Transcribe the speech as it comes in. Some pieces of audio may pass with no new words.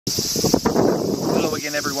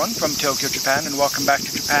again, everyone, from Tokyo, Japan, and welcome back to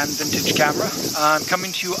Japan Vintage Camera. I'm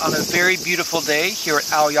coming to you on a very beautiful day here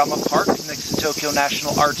at Aoyama Park next to Tokyo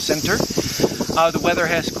National Arts Center. The weather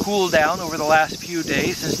has cooled down over the last few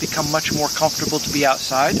days and it's become much more comfortable to be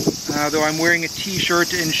outside. Though I'm wearing a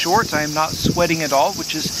t-shirt and shorts, I am not sweating at all,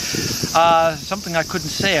 which is something I couldn't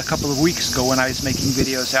say a couple of weeks ago when I was making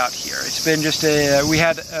videos out here. It's been just we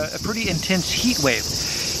had a pretty intense heat wave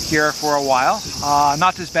here for a while.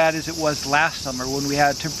 Not as bad as it was last summer when we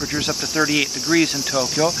had temperatures up to 38 degrees in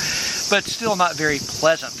Tokyo, but still not very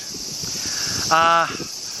pleasant.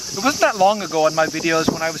 It wasn't that long ago in my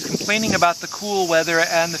videos when I was complaining about the cool weather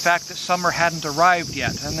and the fact that summer hadn't arrived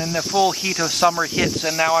yet. And then the full heat of summer hits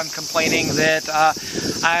and now I'm complaining that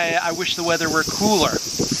I wish the weather were cooler.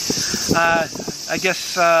 I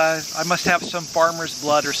guess I must have some farmer's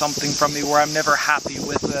blood or something from me where I'm never happy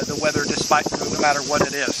with the weather despite no matter what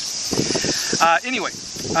it is. Anyway,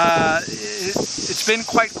 it's been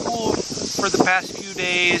quite cool for the past few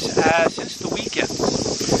days since the weekend.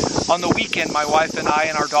 On the weekend, my wife and I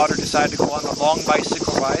and our daughter decided to go on a long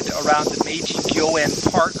bicycle ride around the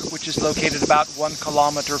Meiji-Gyoen Park, which is located about 1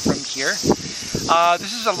 kilometer from here.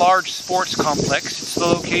 This is a large sports complex. It's the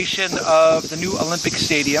location of the new Olympic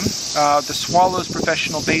Stadium, the Swallows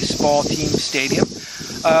professional baseball team stadium,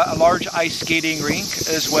 a large ice skating rink,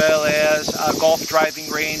 as well as a golf driving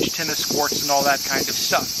range, tennis courts, and all that kind of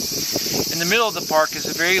stuff. In the middle of the park is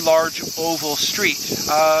a very large oval street.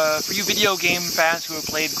 For you video game fans who have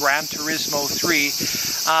played Gran Turismo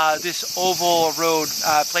 3, this oval road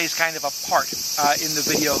plays kind of a part in the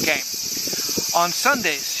video game. On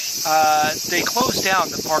Sundays, they close down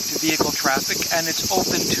the park to vehicle traffic and it's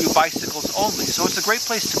open to bicycles only. So it's a great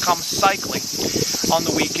place to come cycling on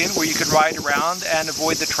the weekend where you can ride around and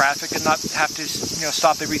avoid the traffic and not have to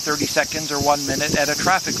stop every 30 seconds or 1 minute at a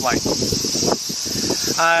traffic light.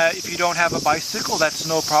 If you don't have a bicycle, that's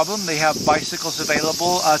no problem. They have bicycles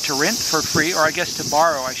available to rent for free, or I guess to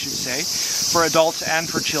borrow, I should say, for adults and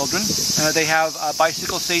for children. They have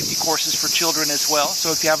bicycle safety courses for children as well,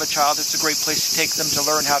 so if you have a child, it's a great place to take them to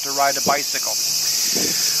learn how to ride a bicycle.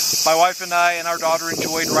 My wife and I and our daughter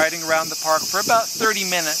enjoyed riding around the park for about 30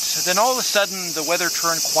 minutes. Then all of a sudden the weather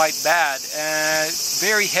turned quite bad.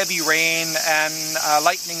 Very heavy rain and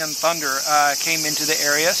lightning and thunder came into the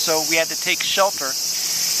area, so we had to take shelter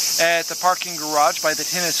at the parking garage by the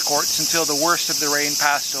tennis courts until the worst of the rain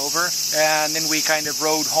passed over, and then we kind of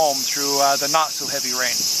rode home through the not so heavy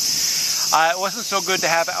rain. It wasn't so good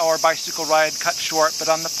to have our bicycle ride cut short, but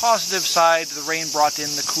on the positive side, the rain brought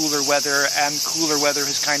in the cooler weather, and cooler weather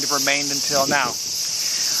has kind of remained until now.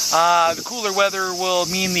 The cooler weather will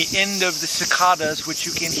mean the end of the cicadas, which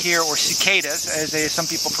you can hear, or cicadas, as some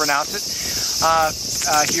people pronounce it,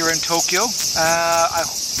 here in Tokyo.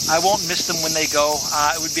 I won't miss them when they go.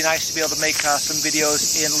 It would be nice to be able to make some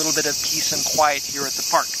videos in a little bit of peace and quiet here at the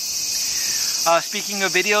park. Speaking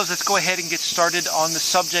of videos, let's go ahead and get started on the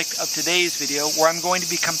subject of today's video, where I'm going to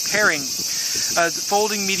be comparing the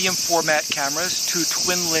folding medium format cameras to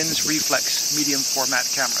twin lens reflex medium format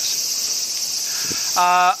cameras.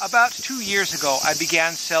 About 2 years ago, I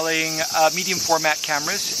began selling medium format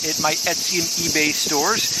cameras at my Etsy and eBay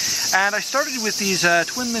stores, and I started with these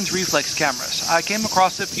twin lens reflex cameras. I came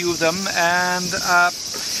across a few of them, and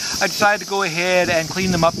I decided to go ahead and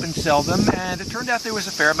clean them up and sell them, and it turned out there was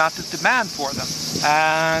a fair amount of demand for them.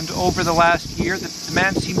 And over the last year, the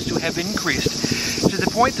demand seems to have increased to the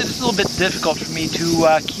point that it's a little bit difficult for me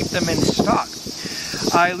to keep them in stock.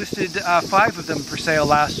 I listed 5 of them for sale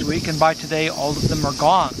last week, and by today all of them are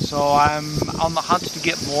gone. So I'm on the hunt to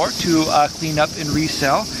get more to clean up and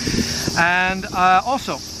resell. And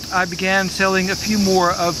also, I began selling a few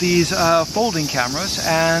more of these folding cameras,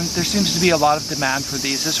 and there seems to be a lot of demand for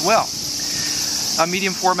these as well.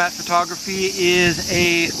 Medium format photography is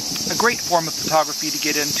a great form of photography to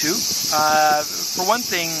get into. For one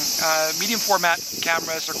thing, medium format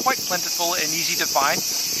cameras are quite plentiful and easy to find.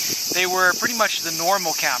 They were pretty much the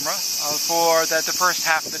normal camera for the first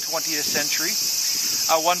half of the 20th century.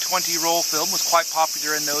 120 roll film was quite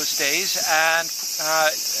popular in those days, and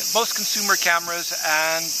most consumer cameras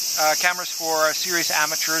and cameras for serious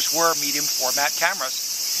amateurs were medium format cameras.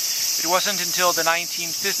 It wasn't until the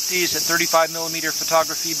 1950s that 35mm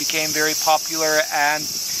photography became very popular, and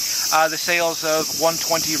the sales of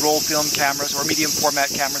 120 roll film cameras or medium format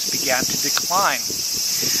cameras began to decline.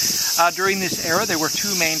 During this era, there were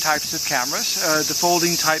 2 main types of cameras, the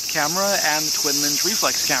folding type camera and the twin lens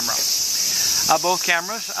reflex camera. Both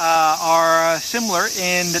cameras are similar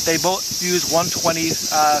in that they both use 120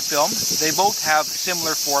 film. They both have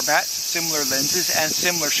similar formats, similar lenses, and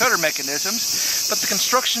similar shutter mechanisms, but the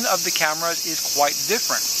construction of the cameras is quite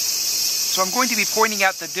different. So I'm going to be pointing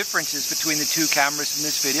out the differences between the two cameras in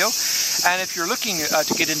this video. And if you're looking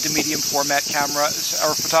to get into medium format cameras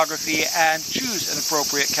or photography and choose an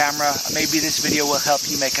appropriate camera, maybe this video will help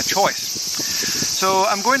you make a choice. So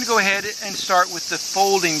I'm going to go ahead and start with the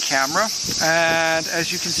folding camera. And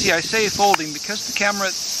as you can see, I say folding because the camera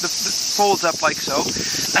folds up like so.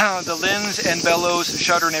 The lens and bellows,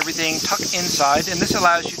 shutter and everything tuck inside, and this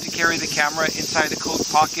allows you to carry the camera inside a coat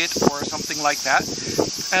pocket or something like that.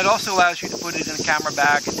 And it also allows you to put it in a camera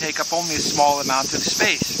bag and take up only a small amount of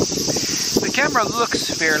space. The camera looks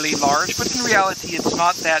fairly large, but in reality it's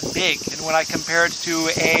not that big. And when I compare it to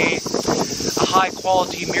a high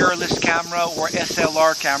quality mirrorless camera or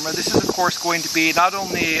SLR camera, this is of course going to be not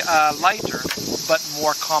only lighter, but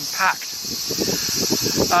more compact.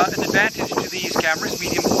 An advantage to these cameras,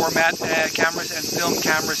 medium format cameras and film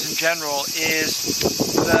cameras in general,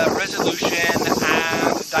 is the resolution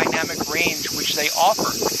and dynamic range which they offer.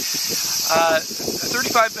 A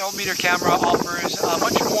 35mm camera offers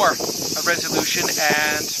much more resolution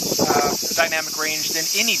and dynamic range than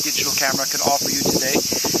any digital camera could offer you today.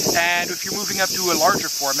 And if you're moving up to a larger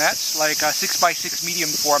formats, like a 6x6 medium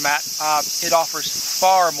format, it offers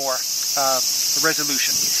far more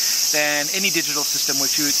resolution than any digital system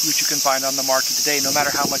which you can find on the market today, no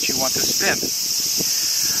matter how much you want to spend.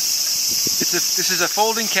 This is a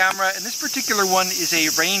folding camera, and this particular one is a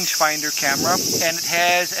rangefinder camera, and it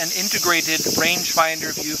has an integrated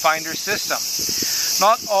rangefinder viewfinder system.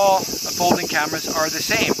 Not all folding cameras are the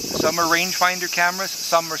same. Some are rangefinder cameras,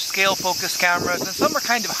 some are scale focus cameras, and some are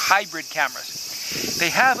kind of hybrid cameras. They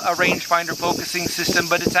have a rangefinder focusing system,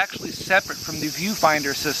 but it's actually separate from the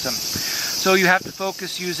viewfinder system. So you have to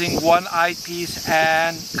focus using one eyepiece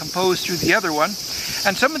and compose through the other one.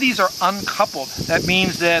 And some of these are uncoupled. That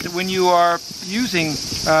means that when you are using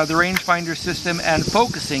the rangefinder system and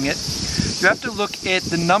focusing it, you have to look at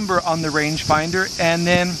the number on the rangefinder and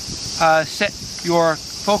then set your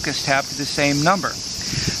focus tab to the same number.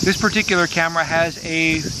 This particular camera has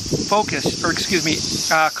a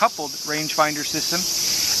coupled rangefinder system,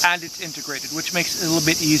 and it's integrated, which makes it a little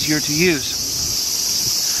bit easier to use.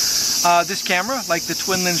 This camera, like the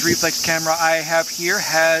twin lens reflex camera I have here,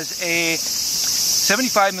 has a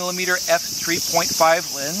 75mm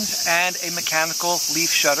f3.5 lens and a mechanical leaf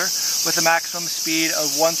shutter with a maximum speed of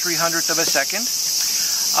 1/300th of a second.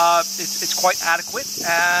 It's quite adequate,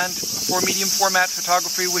 and for medium format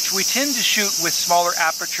photography, which we tend to shoot with smaller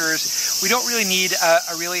apertures, we don't really need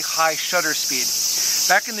a really high shutter speed.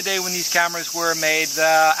 Back in the day when these cameras were made,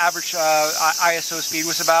 the average ISO speed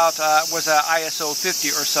was about ISO 50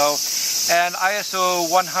 or so, and ISO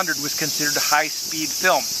 100 was considered a high-speed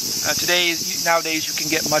film. Nowadays you can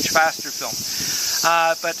get much faster film,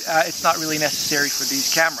 but it's not really necessary for these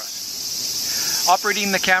cameras.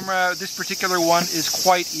 Operating the camera, this particular one, is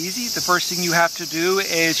quite easy. The first thing you have to do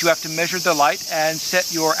is you have to measure the light and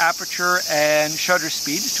set your aperture and shutter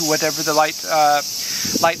speed to whatever the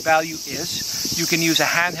light value is. You can use a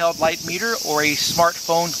handheld light meter or a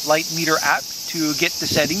smartphone light meter app to get the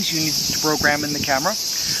settings you need to program in the camera.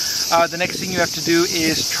 The next thing you have to do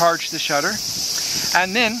is charge the shutter.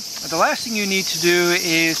 And then the last thing you need to do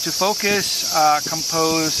is to focus,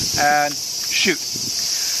 compose, and shoot.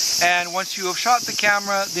 And once you have shot the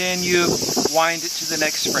camera, then you wind it to the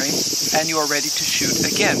next frame and you are ready to shoot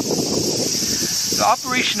again. The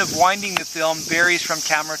operation of winding the film varies from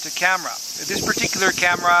camera to camera. This particular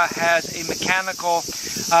camera has a mechanical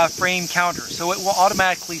frame counter, so it will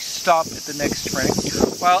automatically stop at the next frame,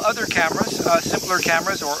 while other cameras, simpler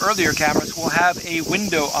cameras or earlier cameras, will have a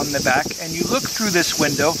window on the back, and you look through this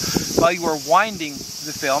window while you are winding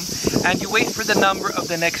the film, and you wait for the number of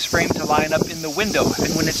the next frame to line up in the window,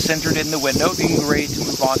 and when it's centered in the window, then you're ready to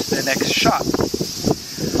move on to the next shot.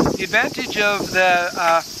 The advantage of the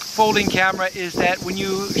folding camera is that when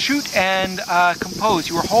you shoot and compose,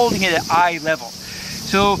 you are holding it at eye level.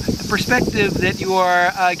 So the perspective that you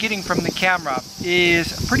are getting from the camera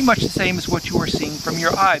is pretty much the same as what you are seeing from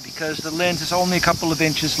your eye, because the lens is only a couple of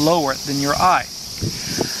inches lower than your eye.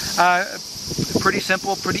 Pretty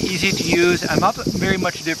simple, pretty easy to use, and not very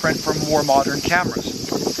much different from more modern cameras.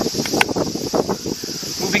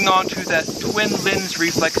 Moving on to that twin lens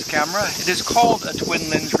reflex camera. It is called a twin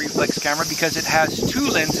lens reflex camera because it has two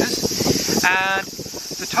lenses, and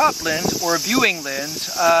the top lens, or viewing lens,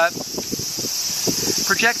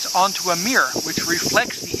 projects onto a mirror which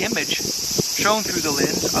reflects the image shown through the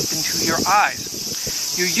lens up into your eyes.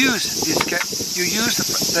 You use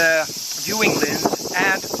the viewing lens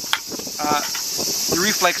and the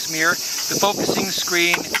reflex mirror, the focusing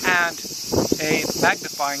screen, and a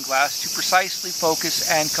magnifying glass to precisely focus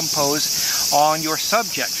and compose on your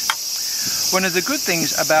subject. One of the good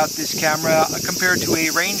things about this camera compared to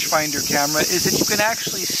a rangefinder camera is that you can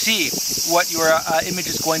actually see what your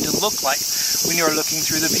image is going to look like when you are looking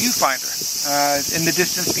through the viewfinder. In the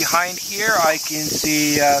distance behind here, I can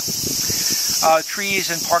see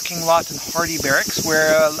trees and parking lot in Hardy Barracks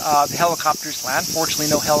where the helicopters land.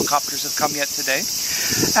 Fortunately, no helicopters have come yet today,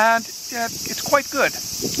 and it's quite good.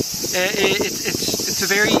 It's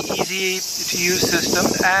a very easy to use system,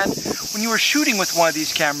 and when you are shooting with one of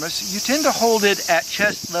these cameras, you tend to hold it at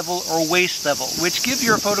chest level or waist level, which gives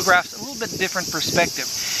your photographs a little bit different perspective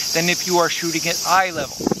than if you are shooting at eye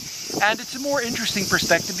level. And it's a more interesting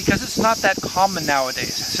perspective because it's not that common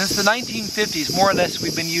nowadays. Since the 1950s, more or less,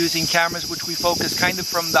 we've been using cameras which we focus kind of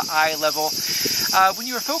from the eye level. When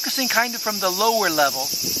you're focusing kind of from the lower level,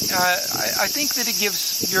 I think that it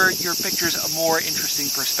gives your pictures a more interesting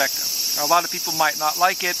perspective. A lot of people might not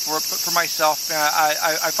like it, but for myself,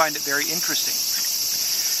 I find it very interesting.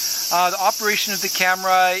 The operation of the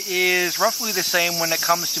camera is roughly the same when it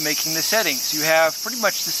comes to making the settings. You have pretty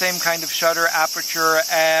much the same kind of shutter, aperture,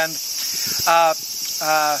 and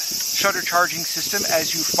shutter charging system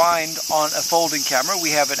as you find on a folding camera.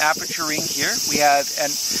 We have an aperture ring here. We have a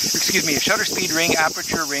shutter speed ring,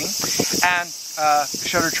 aperture ring, and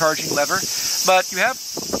shutter charging lever. But you have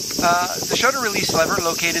the shutter release lever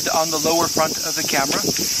located on the lower front of the camera,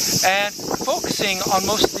 and focusing on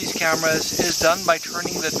most of these cameras is done by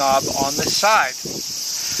turning the knob on the side.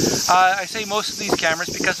 I say most of these cameras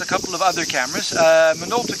because a couple of other cameras,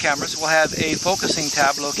 Minolta cameras, will have a focusing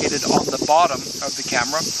tab located on the bottom of the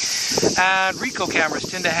camera, and Ricoh cameras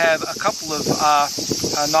tend to have a couple of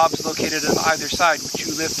knobs located on either side, which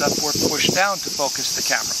you lift up or push down to focus the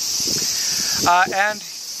camera. And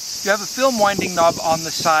you have a film winding knob on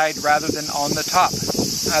the side rather than on the top.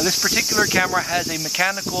 This particular camera has a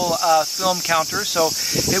mechanical film counter, so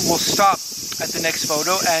it will stop at the next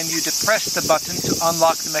photo and you depress the button to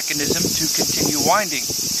unlock the mechanism to continue winding.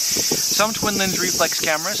 Some twin lens reflex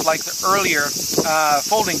cameras, like the earlier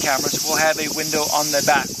folding cameras, will have a window on the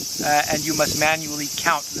back, and you must manually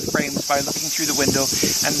count the frames by looking through the window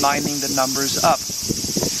and lining the numbers up.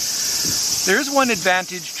 There is one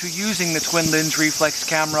advantage to using the twin lens reflex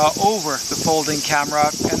camera over the folding camera,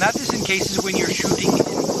 and that is in cases when you're shooting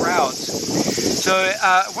in crowds. So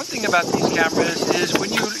one thing about these cameras is when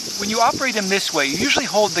you operate them this way, you usually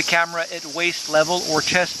hold the camera at waist level or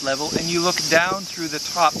chest level, and you look down through the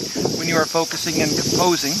top when you are focusing and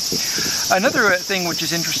composing. Another thing which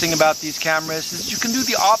is interesting about these cameras is you can do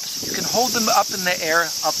the opposite. You can hold them up in the air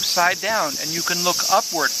upside down, and you can look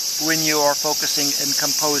upward when you are focusing and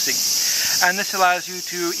composing. And this allows you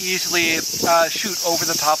to easily shoot over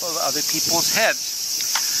the top of other people's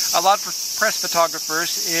heads. A lot of press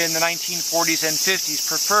photographers in the 1940s and 50s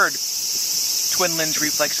preferred twin lens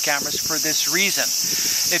reflex cameras for this reason.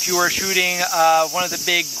 If you were shooting one of the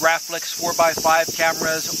big Graflex 4x5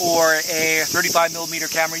 cameras or a 35mm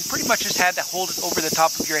camera, you pretty much just had to hold it over the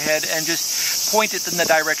top of your head and just point it in the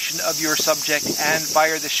direction of your subject and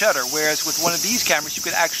fire the shutter. Whereas with one of these cameras, you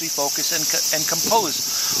could actually focus and compose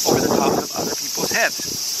over the top of other people's heads.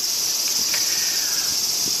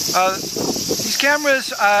 These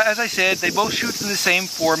cameras, as I said, they both shoot in the same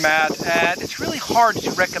format, and it's really hard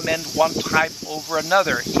to recommend one type over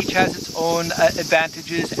another. Each has its own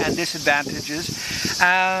advantages and disadvantages,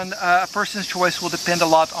 and a person's choice will depend a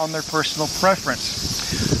lot on their personal preference.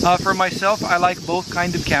 For myself, I like both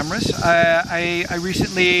kinds of cameras. I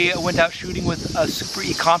recently went out shooting with a Super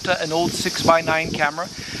Ikonta, an old 6x9 camera,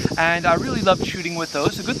 and I really loved shooting with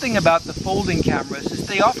those. The good thing about the folding cameras is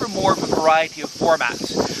they offer more of a variety of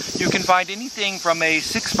formats. You can find anything from a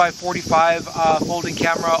 6x45 folding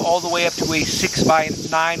camera all the way up to a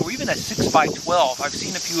 6x9 or even a 6x12. I've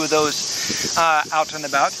seen a few of those out and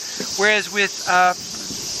about. Whereas with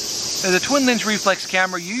the twin lens reflex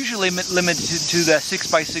camera, usually limited to the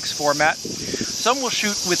 6x6 format. Some will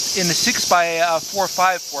shoot in the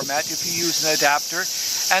 6x45 format if you use an adapter.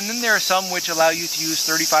 And then there are some which allow you to use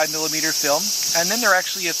 35mm film. And then there are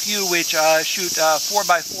actually a few which shoot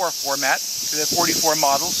 4x4 format, the 44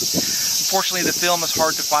 models. Unfortunately, the film is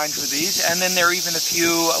hard to find for these. And then there are even a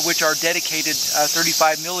few which are dedicated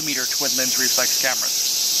 35mm twin lens reflex cameras.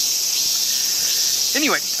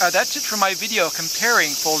 Anyway, that's it for my video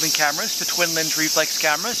comparing folding cameras to twin lens reflex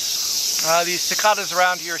cameras. These cicadas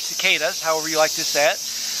around here, cicadas, however you like to say it,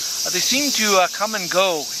 they seem to come and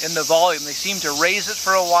go in the volume. They seem to raise it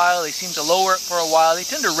for a while, they seem to lower it for a while. They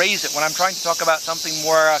tend to raise it when I'm trying to talk about something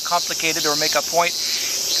more complicated or make a point,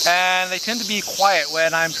 and they tend to be quiet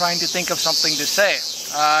when I'm trying to think of something to say.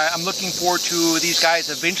 I'm looking forward to these guys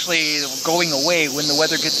eventually going away when the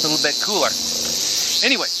weather gets a little bit cooler.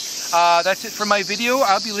 Anyway, That's it for my video.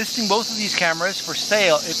 I'll be listing both of these cameras for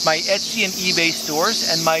sale at my Etsy and eBay stores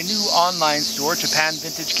and my new online store,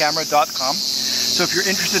 JapanVintageCamera.com. So if you're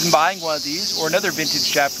interested in buying one of these or another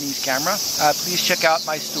vintage Japanese camera, please check out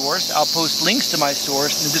my stores. I'll post links to my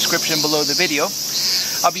stores in the description below the video.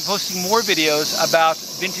 I'll be posting more videos about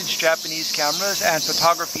vintage Japanese cameras and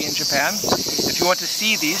photography in Japan. If you want to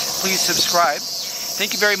see these, please subscribe.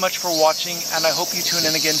 Thank you very much for watching, and I hope you tune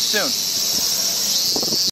in again soon.